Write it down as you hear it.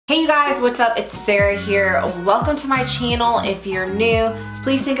Hey you guys, what's up? It's Sarah here. Welcome to my channel. If you're new,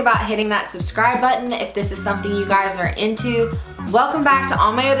 please think about hitting that subscribe button if this is something you guys are into. Welcome back to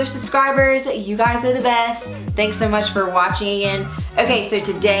all my other subscribers. You guys are the best. Thanks so much for watching again. Okay, so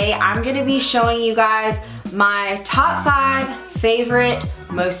today I'm gonna be showing you guys my top 5 favorite,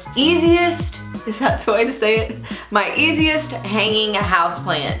 most easiest, is that the way to say it? My easiest hanging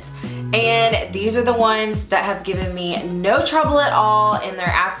houseplants. And these are the ones that have given me no trouble at all, and they're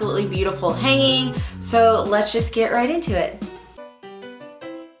absolutely beautiful hanging. So let's just get right into it.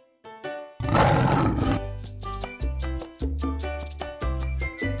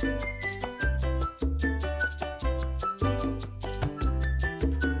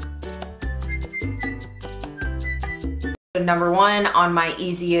 Number 1 on my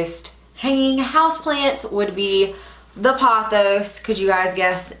easiest hanging houseplants would be the pothos. Could you guys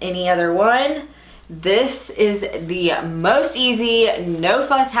guess any other one? This is the most easy, no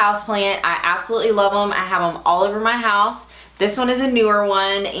fuss houseplant. I absolutely love them. I have them all over my house. This one is a newer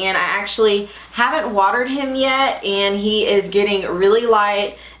one, and I actually haven't watered him yet, and he is getting really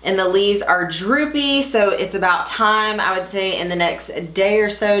light and the leaves are droopy, so it's about time, I would say, in the next day or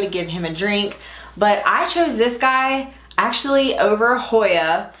so to give him a drink. But I chose this guy actually over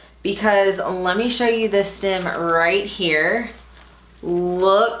Hoya, because let me show you this stem right here.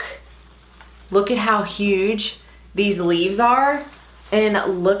 Look at how huge these leaves are,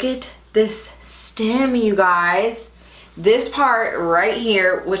 and look at this stem, you guys. This part right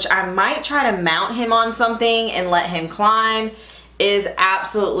here, which I might try to mount him on something and let him climb, is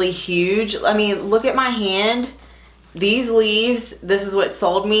absolutely huge. I mean, look at my hand. These leaves, this is what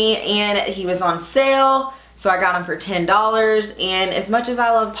sold me, and he was on sale. So I got him for $10, and as much as I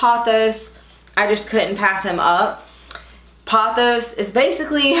love pothos, I just couldn't pass him up. Pothos is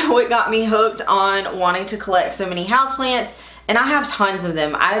basically what got me hooked on wanting to collect so many houseplants, and I have tons of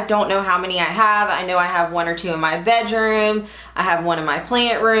them. I don't know how many I have. I know I have 1 or 2 in my bedroom. I have 1 in my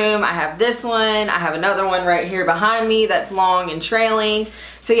plant room. I have this one. I have another one right here behind me that's long and trailing.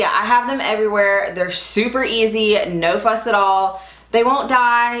 So yeah, I have them everywhere. They're super easy, no fuss at all. They won't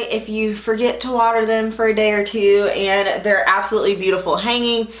die if you forget to water them for a day or 2, and they're absolutely beautiful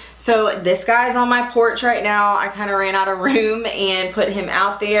hanging. So this guy's on my porch right now. I kind of ran out of room and put him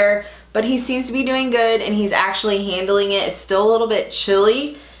out there, but he seems to be doing good, and he's actually handling it. It's still a little bit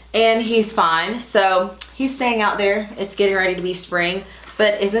chilly, and he's fine. So he's staying out there. It's getting ready to be spring,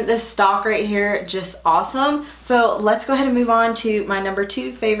 but isn't this stalk right here just awesome? So let's go ahead and move on to my number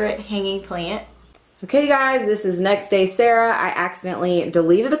 2 favorite hanging plant. Okay guys, this is Next Day Sarah. I accidentally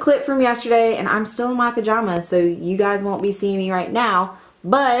deleted a clip from yesterday, and I'm still in my pajamas, so you guys won't be seeing me right now.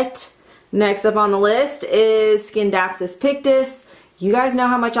 But next up on the list is Scindapsus pictus. You guys know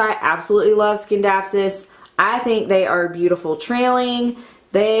how much I absolutely love Scindapsus. I think they are beautiful trailing.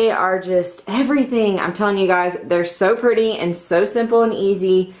 They are just everything. I'm telling you guys, they're so pretty and so simple and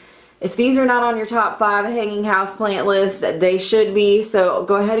easy. If these are not on your top 5 hanging houseplant list, they should be. So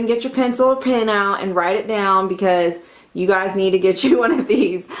go ahead and get your pencil or pen out and write it down, because you guys need to get you one of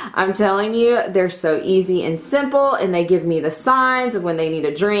these. I'm telling you, they're so easy and simple, and they give me the signs of when they need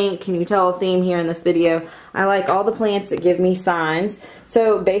a drink. Can you tell a theme here in this video? I like all the plants that give me signs.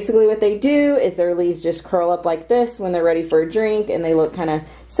 So basically what they do is their leaves just curl up like this when they're ready for a drink, and they look kind of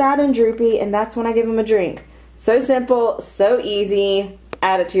sad and droopy, and that's when I give them a drink. So simple, so easy.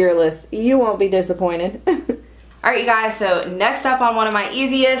 Add it to your list. You won't be disappointed. Alright you guys, so next up on one of my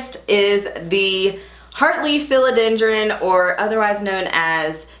easiest is the heartleaf philodendron, or otherwise known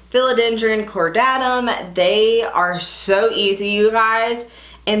as philodendron cordatum. They are so easy, you guys,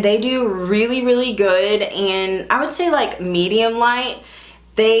 and they do really good, and I would say like medium light.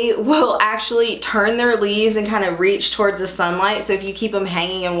 They will actually turn their leaves and kind of reach towards the sunlight. So if you keep them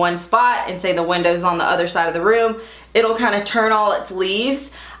hanging in one spot and say the window's on the other side of the room, it'll kind of turn all its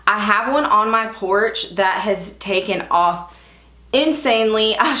leaves. I have one on my porch that has taken off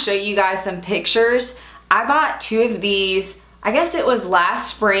insanely. I'll show you guys some pictures. I bought 2 of these, I guess it was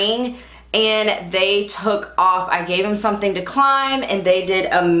last spring, and they took off. I gave them something to climb, and they did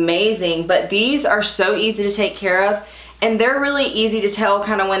amazing. But these are so easy to take care of, and they're really easy to tell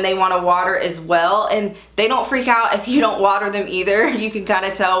kind of when they want to water as well, and they don't freak out if you don't water them either. You can kind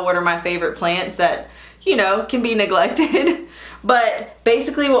of tell what are my favorite plants that, you know, can be neglected. But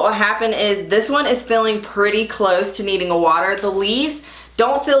basically what will happen is this one is feeling pretty close to needing a water. The leaves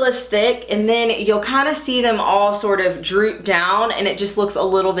don't feel as thick, and then you'll kind of see them all sort of droop down, and it just looks a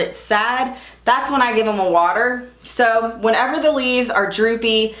little bit sad. That's when I give them a water. So whenever the leaves are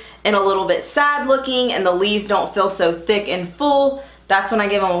droopy and a little bit sad looking, and the leaves don't feel so thick and full, that's when I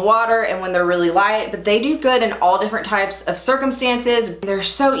give them water and when they're really light. But they do good in all different types of circumstances. They're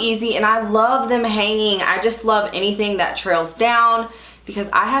so easy and I love them hanging. I just love anything that trails down because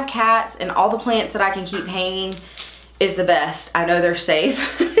I have cats and all the plants that I can keep hanging is the best. I know they're safe.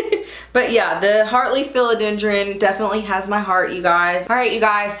 But yeah, the heartleaf philodendron definitely has my heart, you guys. All right, you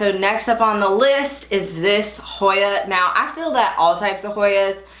guys, so next up on the list is this Hoya. Now, I feel that all types of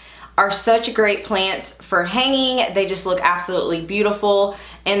Hoyas are such great plants for hanging. They just look absolutely beautiful,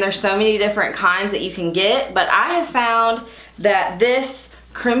 and there's so many different kinds that you can get. But I have found that this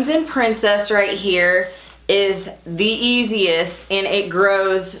Crimson Princess right here is the easiest, and it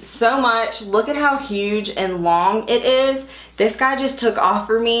grows so much. Look at how huge and long it is. This guy just took off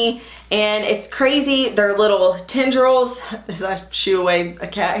for me, and it's crazy. Their little tendrils, as I shoo away a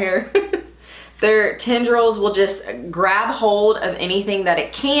cat hair, their tendrils will just grab hold of anything that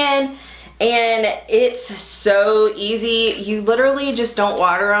it can, and it's so easy. You literally just don't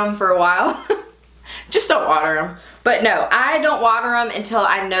water them for a while. Just don't water them. But no, I don't water them until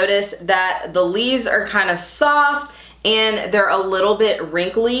I notice that the leaves are kind of soft and they're a little bit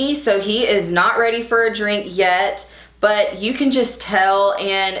wrinkly. So he is not ready for a drink yet, but you can just tell,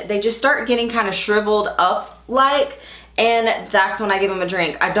 and they just start getting kind of shriveled up like, and that's when I give them a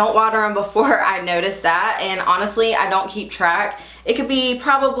drink. I don't water them before I notice that, and honestly, I don't keep track. It could be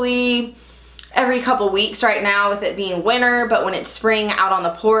probably every couple weeks right now with it being winter, but when it's spring out on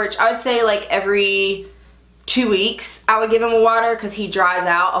the porch, I would say like every 2 weeks I would give him a water because he dries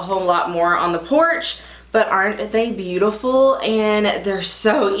out a whole lot more on the porch. But aren't they beautiful? And they're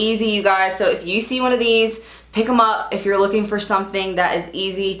so easy, you guys. So if you see one of these, pick them up if you're looking for something that is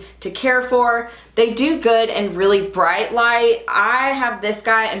easy to care for. They do good in really bright light. I have this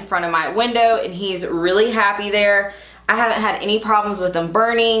guy in front of my window and he's really happy there. I haven't had any problems with them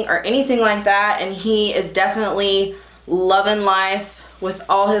burning or anything like that, and he is definitely loving life with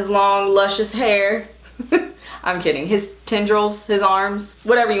all his long, luscious hair. I'm kidding. His tendrils, his arms,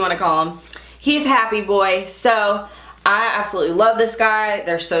 whatever you want to call them. He's happy boy. So I absolutely love this guy.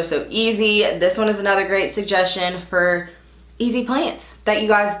 They're so, so easy. This one is another great suggestion for easy plants that you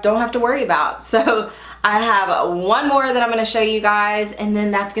guys don't have to worry about. So I have one more that I'm going to show you guys, and then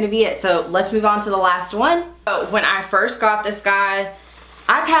that's going to be it. So let's move on to the last one. So when I first got this guy,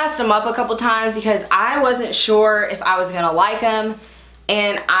 I passed him up a couple times because I wasn't sure if I was going to like him,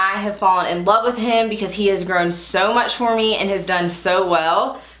 and I have fallen in love with him because he has grown so much for me and has done so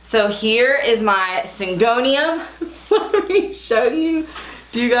well. So here is my Syngonium. Let me show you.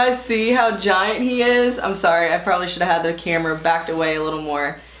 Do you guys see how giant he is? I'm sorry, I probably should have had the camera backed away a little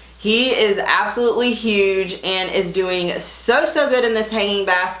more. He is absolutely huge and is doing so, so good in this hanging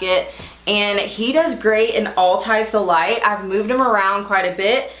basket. And he does great in all types of light. I've moved him around quite a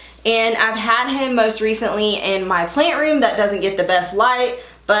bit, and I've had him most recently in my plant room that doesn't get the best light,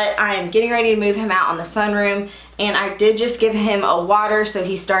 but I am getting ready to move him out on the sunroom, and I did just give him a water, so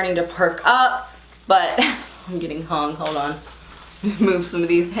he's starting to perk up. But I'm getting hung, hold on. Move some of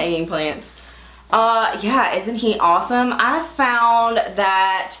these hanging plants. Yeah, isn't he awesome? I found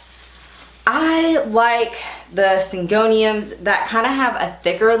that I like the Syngoniums that kind of have a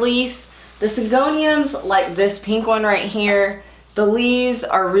thicker leaf. The Syngoniums, like this pink one right here, the leaves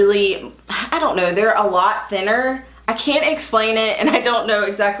are really, I don't know, they're a lot thinner. I can't explain it, and I don't know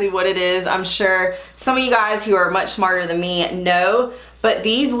exactly what it is. I'm sure some of you guys who are much smarter than me know, but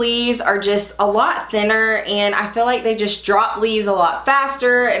these leaves are just a lot thinner, and I feel like they just drop leaves a lot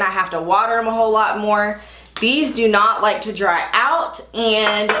faster, and I have to water them a whole lot more. These do not like to dry out,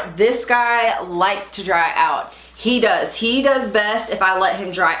 and this guy likes to dry out. He does best if I let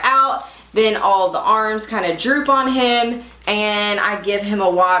him dry out. Then all the arms kind of droop on him, and I give him a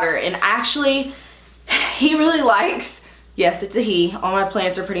water. And actually, he really likes, yes, it's a he, all my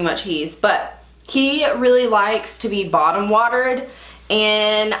plants are pretty much he's, but he really likes to be bottom watered,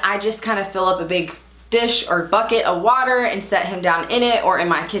 and I just kind of fill up a big dish or bucket of water and set him down in it or in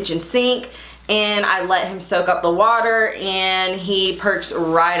my kitchen sink, and I let him soak up the water, and he perks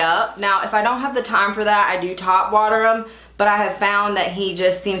right up. Now, if I don't have the time for that, I do top water him, but I have found that he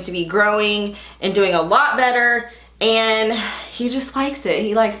just seems to be growing and doing a lot better, and he just likes it.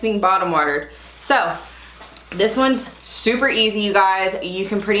 He likes being bottom watered. So this one's super easy, you guys. You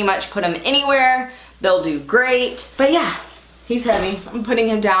can pretty much put them anywhere. They'll do great. But yeah, he's heavy. I'm putting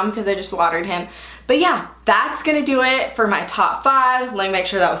him down because I just watered him. But yeah, that's gonna do it for my top 5. Let me make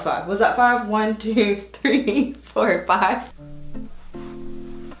sure that was 5. Was that 5? 1, 2, 3, 4, 5.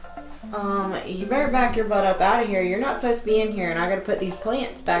 You better back your butt up out of here. You're not supposed to be in here, and I gotta put these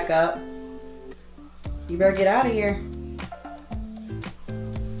plants back up. You better get out of here.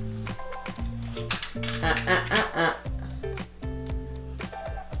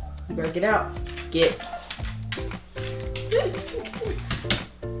 You better get out. Get.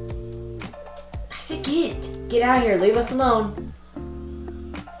 I said get. Get out of here. Leave us alone.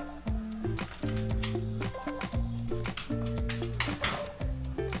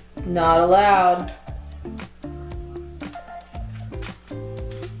 Not allowed.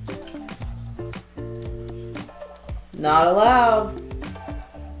 Not allowed.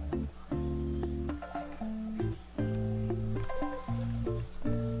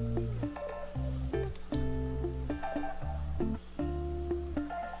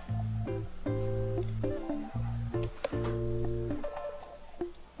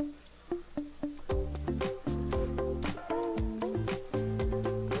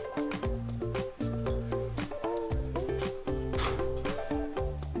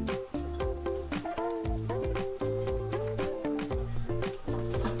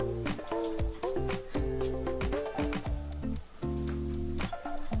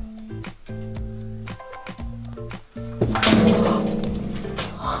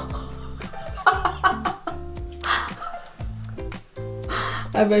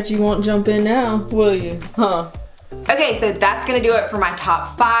 I bet you won't jump in now, will you? Huh? Okay, so that's gonna do it for my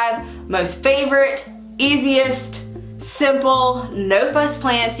top 5 most favorite, easiest, simple, no fuss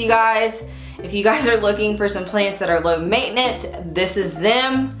plants, you guys. If you guys are looking for some plants that are low maintenance, this is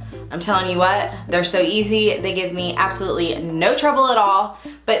them. I'm telling you what, they're so easy. They give me absolutely no trouble at all.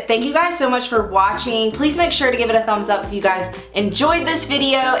 But thank you guys so much for watching. Please make sure to give it a thumbs up if you guys enjoyed this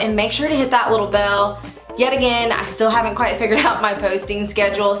video, and make sure to hit that little bell. Yet again, I still haven't quite figured out my posting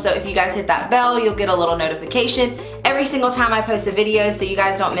schedule, so if you guys hit that bell, you'll get a little notification every single time I post a video so you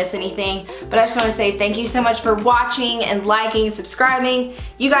guys don't miss anything. But I just want to say thank you so much for watching and liking, subscribing.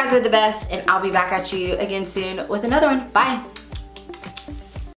 You guys are the best, and I'll be back at you again soon with another one. Bye.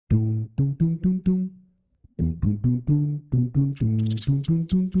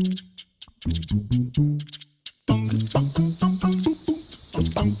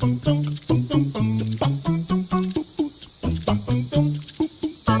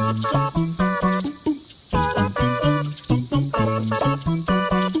 Ba-da-ba-ba-ba-ba.